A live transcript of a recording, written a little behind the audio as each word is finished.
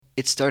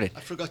It started. I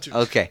forgot to.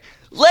 Okay.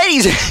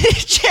 Ladies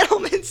and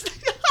gentlemen.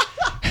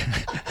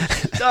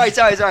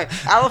 Sorry.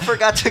 Alan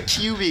forgot to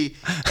cue me,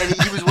 and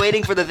he was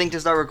waiting for the thing to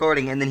start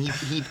recording, and then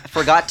he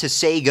forgot to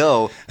say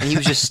go, and he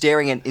was just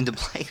staring into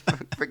blank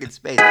freaking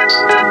space.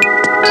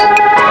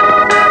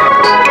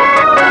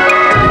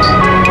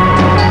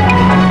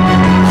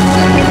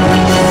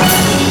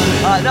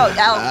 No,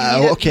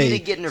 Alan, you need to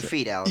get in her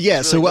feet, Alan. Yeah,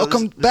 really, so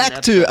welcome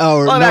back to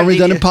our Now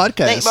Redundant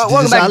podcast.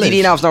 Welcome back to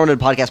DD Now It's Not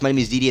Redundant podcast. My name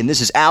is DD, and this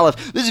is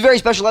Aleph. This is a very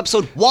special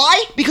episode.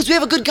 Why? Because we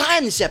have a good guy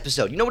in this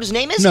episode. You know what his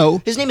name is?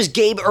 No. His name is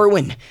Gabe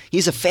Irwin.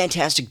 He's a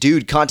fantastic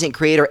dude, content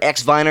creator,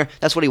 ex-Viner.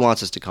 That's what he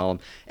wants us to call him.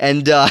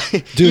 And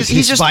dude,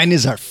 his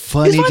Vines are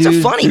funny, dude. His Vines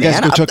are funny, man. You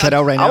guys go check that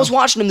out right now. I was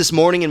watching him this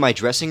morning in my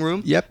dressing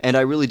room. Yep. And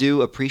I really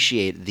do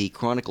appreciate the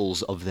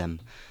chronicles of them.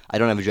 I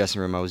don't have a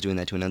dressing room. I was doing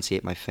that to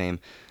enunciate my fame.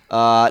 No,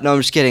 I'm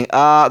just kidding.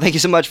 Thank you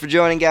so much for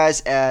joining,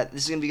 guys.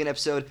 This is going to be an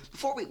episode.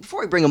 Before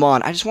we bring him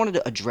on, I just wanted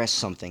to address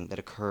something that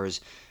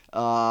occurs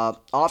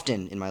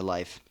often in my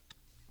life,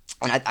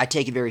 and I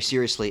take it very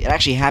seriously. It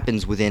actually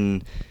happens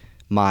within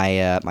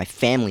my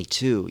family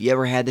too. You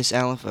ever had this,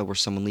 Aleph, where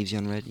someone leaves you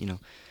unread? You know,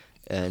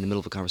 in the middle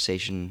of a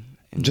conversation,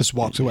 and just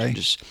walks away.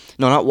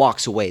 No, not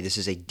walks away. This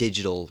is a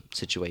digital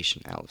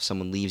situation, Aleph.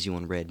 Someone leaves you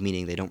unread,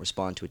 meaning they don't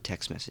respond to a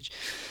text message.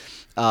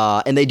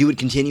 And they do it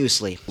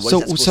continuously.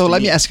 So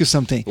let me ask you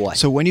something. What?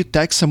 So when you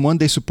text someone,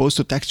 they're supposed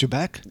to text you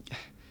back?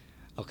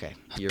 Okay,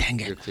 dang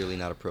it. You're clearly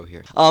not a pro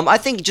here. I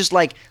think just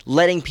like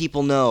letting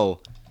people know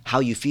how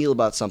you feel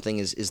about something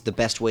is the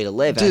best way to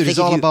live. Dude, it's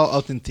all about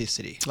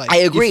authenticity. Like, I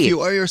agree. If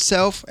you are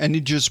yourself and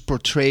you just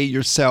portray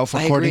yourself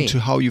according to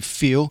how you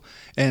feel,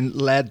 and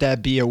let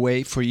that be a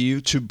way for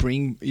you to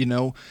bring,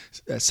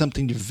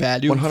 something to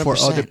value 100%. for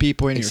other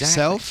people and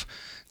yourself,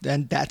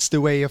 then that's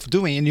the way of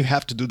doing it. And you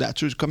have to do that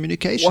through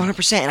communication.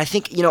 100%. And I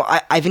think,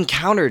 I've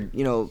encountered,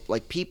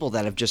 like people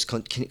that have just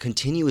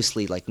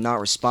continuously like not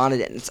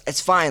responded. And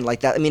it's fine like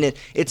that. I mean,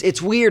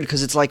 it's weird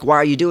because it's like, why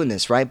are you doing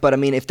this, right? But I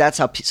mean, if that's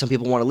how some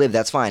people want to live,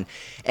 that's fine.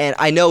 And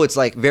I know it's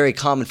like very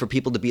common for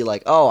people to be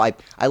like, oh,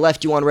 I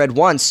left you unread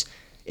once.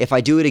 If I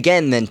do it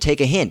again, then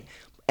take a hint.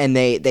 And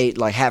they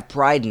like have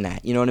pride in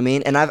that. You know what I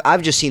mean? And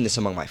I've just seen this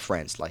among my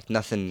friends. Like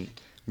nothing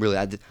really.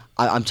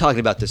 I'm talking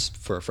about this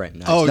for a friend.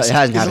 It hasn't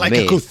happened like to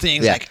me. A good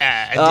thing. Yeah. Like,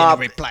 I didn't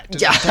reply to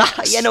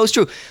that. Yeah, no, it's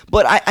true.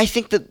 But I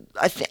think that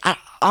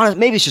honestly,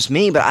 maybe it's just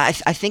me, but I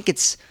think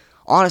it's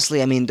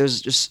honestly. I mean,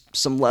 there's just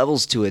some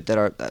levels to it that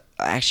are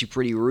actually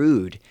pretty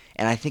rude,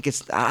 and I think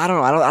it's. I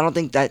don't know. I don't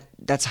think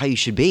that's how you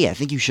should be. I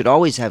think you should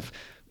always have.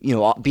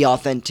 Be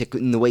authentic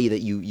in the way that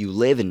you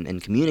live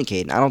and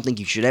communicate. And I don't think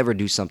you should ever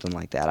do something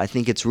like that. I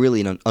think it's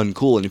really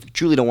uncool. And if you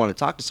truly don't want to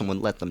talk to someone,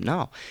 let them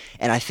know.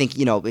 And I think,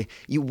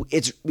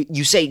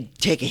 you say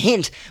take a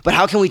hint, but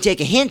how can we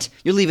take a hint?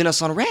 You're leaving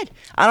us on red.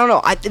 I don't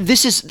know.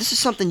 This is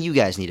something you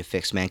guys need to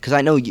fix, man. Because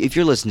I know if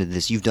you're listening to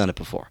this, you've done it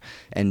before.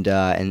 And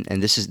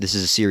this is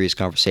a serious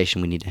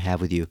conversation we need to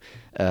have with you.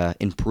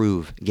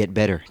 Improve, get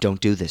better.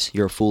 Don't do this.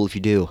 You're a fool if you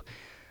do.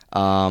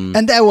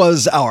 And that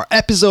was our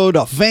episode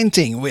of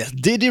Venting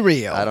with Didi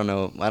Rio. I don't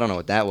know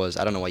what that was.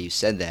 I don't know why you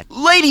said that.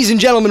 Ladies and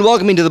gentlemen,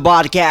 welcome to the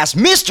podcast,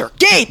 Mr.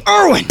 Gabe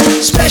Irwin.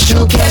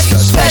 Special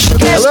guest.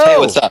 Hello. Hey,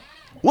 what's up?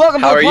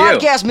 Welcome How to the are you?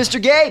 podcast,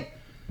 Mr. Gabe.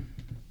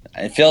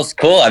 It feels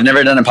cool. I've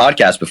never done a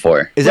podcast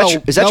before. Is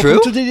that true?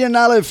 Welcome to Didi and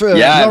Aleph.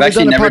 Yeah, I've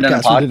actually never done a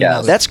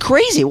podcast. That's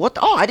crazy. What?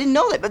 Oh, I didn't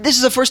know that. But this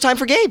is the first time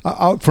for Gabe.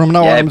 From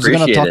now on, I'm just going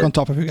to appreciate talk it. on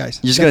top of you guys.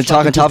 You're just going to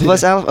talk on top of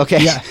us, Alan?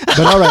 Okay. Yeah, but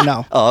not right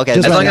now. Oh, okay.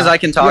 Just As long right as now. I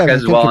can talk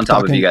as well on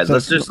top of you guys.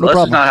 Let's just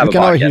not have a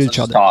podcast. Let's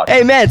just talk.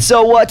 Hey, man.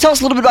 So tell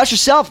us a little bit about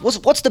yourself.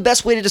 What's the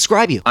best way to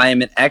describe you? I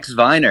am an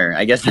ex-Viner.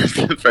 I guess that's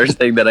the first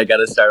thing that I got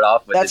to start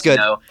off with. That's good.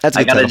 That's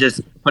a I good got to title.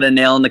 just put a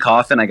nail in the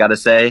coffin. I got to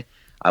say,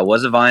 I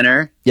was a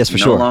Viner. Yes, for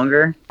no sure. No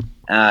longer.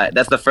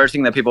 That's the first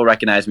thing that people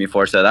recognize me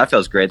for, so that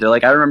feels great. They're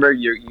like, I remember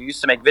you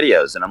used to make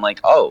videos, and I'm like,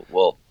 oh,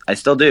 well, I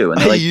still do.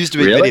 And they're like, you used to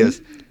make really?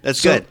 videos.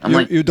 That's good. I'm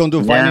like, you don't do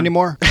Vine yeah.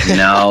 anymore?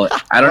 No,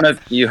 I don't know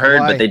if you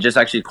heard, Why? but they just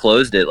actually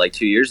closed it like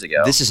 2 years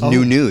ago. This is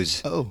new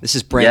news. Oh. This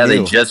is brand new.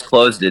 Yeah, they just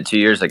closed it 2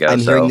 years ago. I'm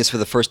hearing this for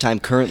the first time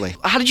currently.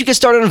 How did you get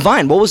started on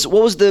Vine? What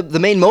was the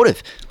main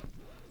motive?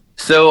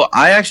 So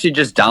I actually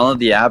just downloaded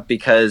the app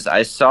because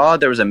I saw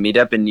there was a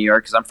meetup in New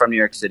York, because I'm from New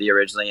York City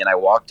originally, and I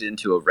walked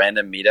into a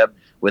random meetup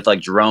with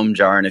like Jerome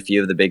Jar and a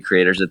few of the big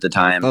creators at the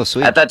time. Oh,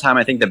 sweet. At that time,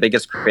 I think the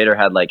biggest creator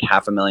had like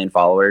 500,000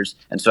 followers.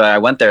 And so I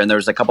went there, and there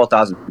was a couple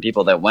thousand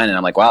people that went, and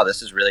I'm like, wow,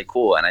 this is really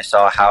cool. And I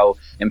saw how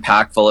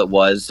impactful it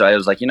was. So I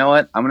was like, you know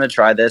what? I'm going to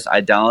try this.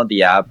 I downloaded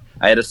the app.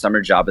 I had a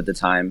summer job at the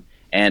time.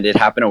 And it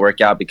happened to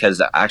work out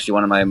because actually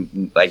one of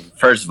my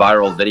first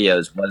viral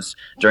videos was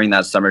during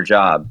that summer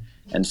job.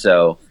 And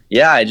so,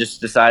 yeah, I just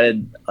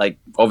decided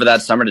over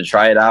that summer to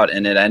try it out,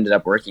 and it ended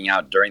up working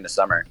out during the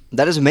summer.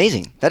 That is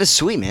amazing. That is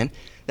sweet, man.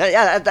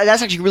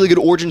 That's actually a really good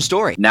origin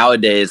story.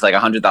 Nowadays,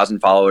 100,000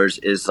 followers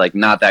is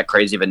not that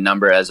crazy of a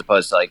number as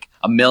opposed to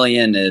 1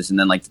 million is, and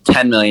then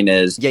 10 million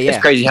is. Yeah. It's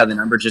crazy how the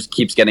number just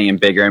keeps getting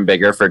bigger and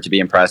bigger for it to be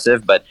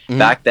impressive. But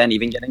back then,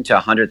 even getting to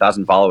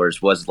 100,000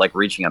 followers was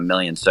reaching 1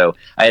 million. So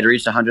I had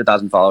reached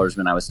 100,000 followers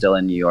when I was still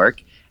in New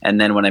York. And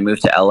then when I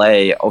moved to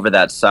LA over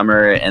that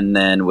summer, and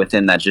then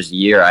within that just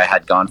year, I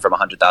had gone from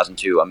 100,000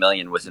 to a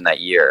million within that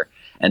year.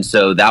 And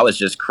so that was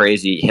just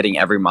crazy, hitting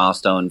every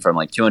milestone from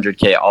like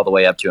 200K all the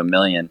way up to a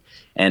million.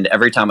 And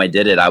every time I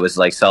did it, I was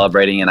like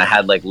celebrating, and I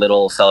had like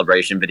little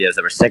celebration videos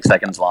that were 6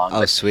 seconds long.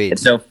 Oh, sweet.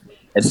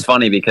 It's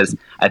funny because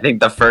I think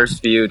the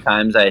first few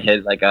times I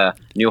hit like a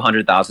new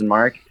 100,000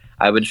 mark,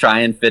 I would try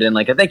and fit in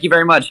like a thank you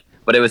very much,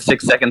 but it was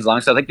 6 seconds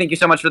long. So I was like, thank you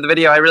so much for the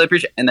video. I really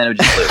appreciate it. And then it would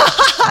just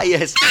lose.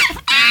 Yes.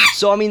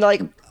 So, I mean,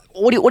 like,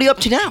 what are you up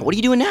to now? What are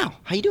you doing now?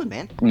 How you doing,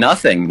 man?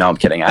 Nothing. No, I'm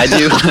kidding. I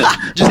do.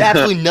 Just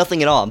absolutely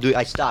nothing at all.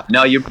 I stopped.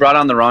 No, you brought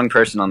on the wrong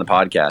person on the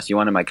podcast. You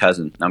wanted my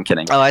cousin. No, I'm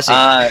kidding. Oh, I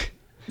see.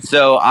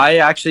 So I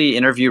actually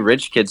interview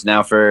rich kids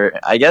now for,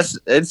 I guess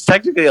it's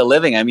technically a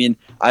living. I mean,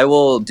 I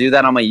will do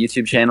that on my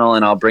YouTube channel,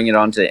 and I'll bring it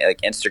onto like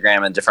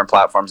Instagram and different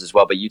platforms as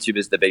well. But YouTube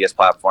is the biggest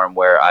platform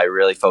where I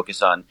really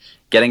focus on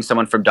getting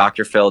someone from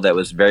Dr. Phil that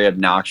was very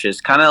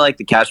obnoxious, kind of like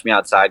the Catch Me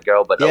Outside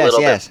girl, but a little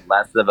bit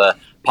less of a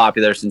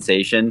popular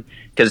sensation,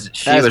 because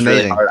she was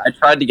really hard. I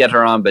tried to get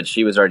her on, but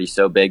she was already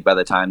so big by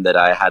the time that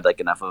I had like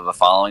enough of a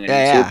following on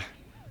YouTube. Yeah.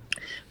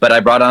 But I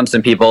brought on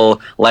some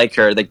people like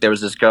her. Like there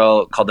was this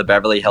girl called the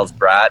Beverly Hills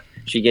Brat.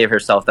 She gave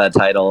herself that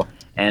title,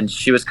 and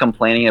she was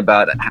complaining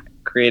about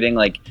creating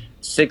like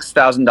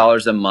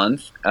 $6,000 a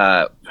month.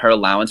 Her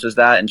allowance was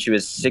that, and she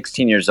was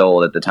 16 years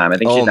old at the time. I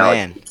think she's now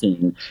like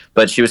 18.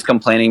 But she was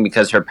complaining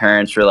because her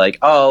parents were like,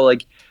 "Oh,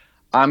 like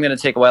I'm gonna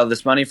take away all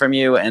this money from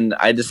you." And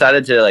I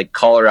decided to like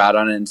call her out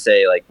on it and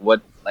say like,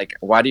 "What? Like,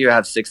 why do you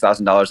have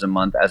 $6,000 a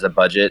month as a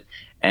budget?"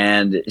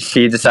 And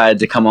she decided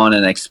to come on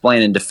and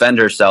explain and defend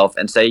herself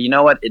and say, you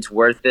know what, it's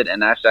worth it.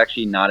 And that's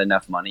actually not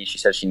enough money. She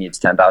says she needs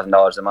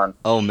 $10,000 a month.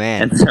 Oh,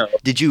 man. And so,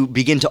 did you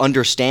begin to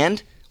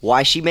understand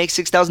why she makes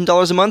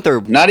 $6,000 a month?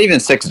 Or not even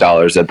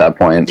 $6 at that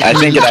point. I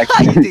think it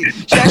actually...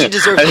 She actually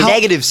deserves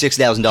negative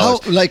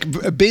 $6,000.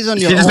 Like, based on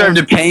your She deserved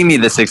to pay me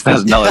the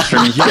 $6,000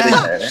 for me getting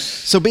there.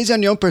 So based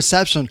on your own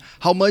perception,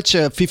 how much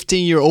a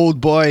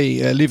 15-year-old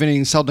boy living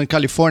in Southern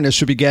California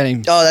should be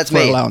getting? Oh, that's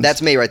me. Allowance?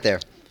 That's me right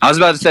there. I was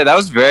about to say, that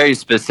was very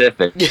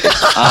specific.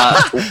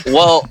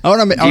 Well,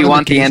 do you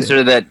want the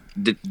answer that...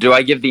 Do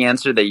I give the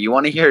answer that you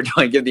want to hear, or do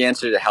I give the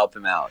answer to help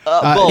him out?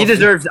 He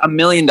deserves $1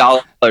 million,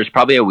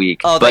 probably a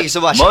week. Oh, thank you so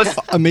much.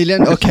 $1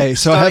 million? Okay,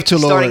 so I have to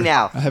lower. Starting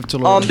now. I have to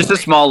lower. Just a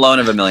small loan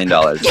of $1 million.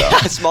 Yeah,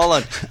 a small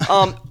loan.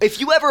 If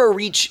you ever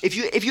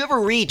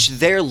reach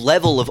their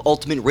level of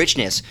ultimate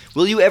richness,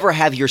 will you ever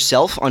have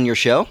yourself on your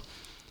show?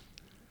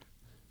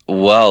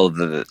 Well,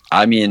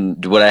 I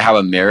mean, would I have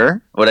a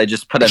mirror? Would I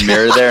just put a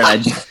mirror there and I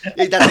just...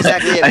 That's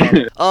exactly it,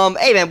 man.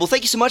 Hey, man, well,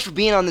 thank you so much for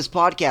being on this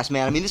podcast,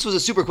 man. I mean, this was a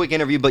super quick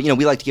interview, but,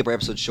 we like to keep our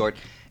episodes short.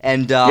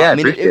 And yeah, I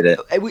appreciate it.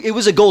 It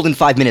was a golden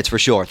 5 minutes for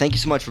sure. Thank you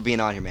so much for being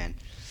on here, man.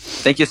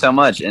 Thank you so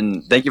much,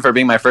 and thank you for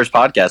being my first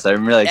podcast.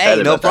 I'm really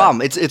excited about that. No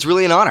problem. It's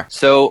really an honor.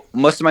 So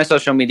most of my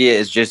social media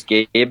is just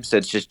Gabe, so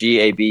it's just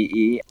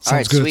Gabe.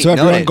 Sounds good. Sweet. So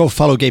everyone go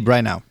follow Gabe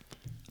right now.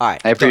 All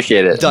right. I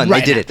appreciate it. Done.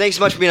 Right. They did it. Thanks so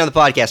much for being on the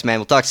podcast, man.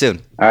 We'll talk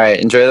soon. All right.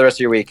 Enjoy the rest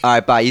of your week. All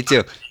right. Bye. You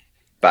too.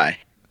 Bye.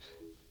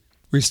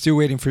 We're still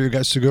waiting for you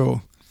guys to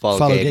go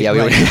follow Gabe. Yeah,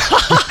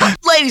 right.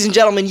 Ladies and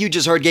gentlemen, you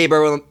just heard Gabe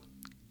Erwin.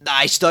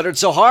 I stuttered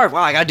so hard.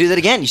 Wow, I gotta do that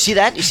again. You see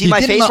that? You see my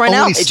face right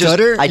now?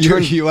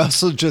 You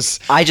also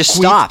just I just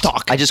stopped.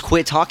 I just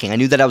quit talking. I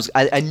knew that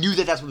I knew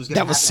that that's what was going to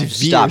happen. That was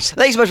severe.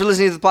 Thanks so much for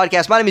listening to the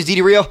podcast. My name is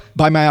Didi Rio.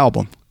 Buy my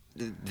album.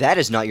 That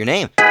is not your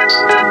name.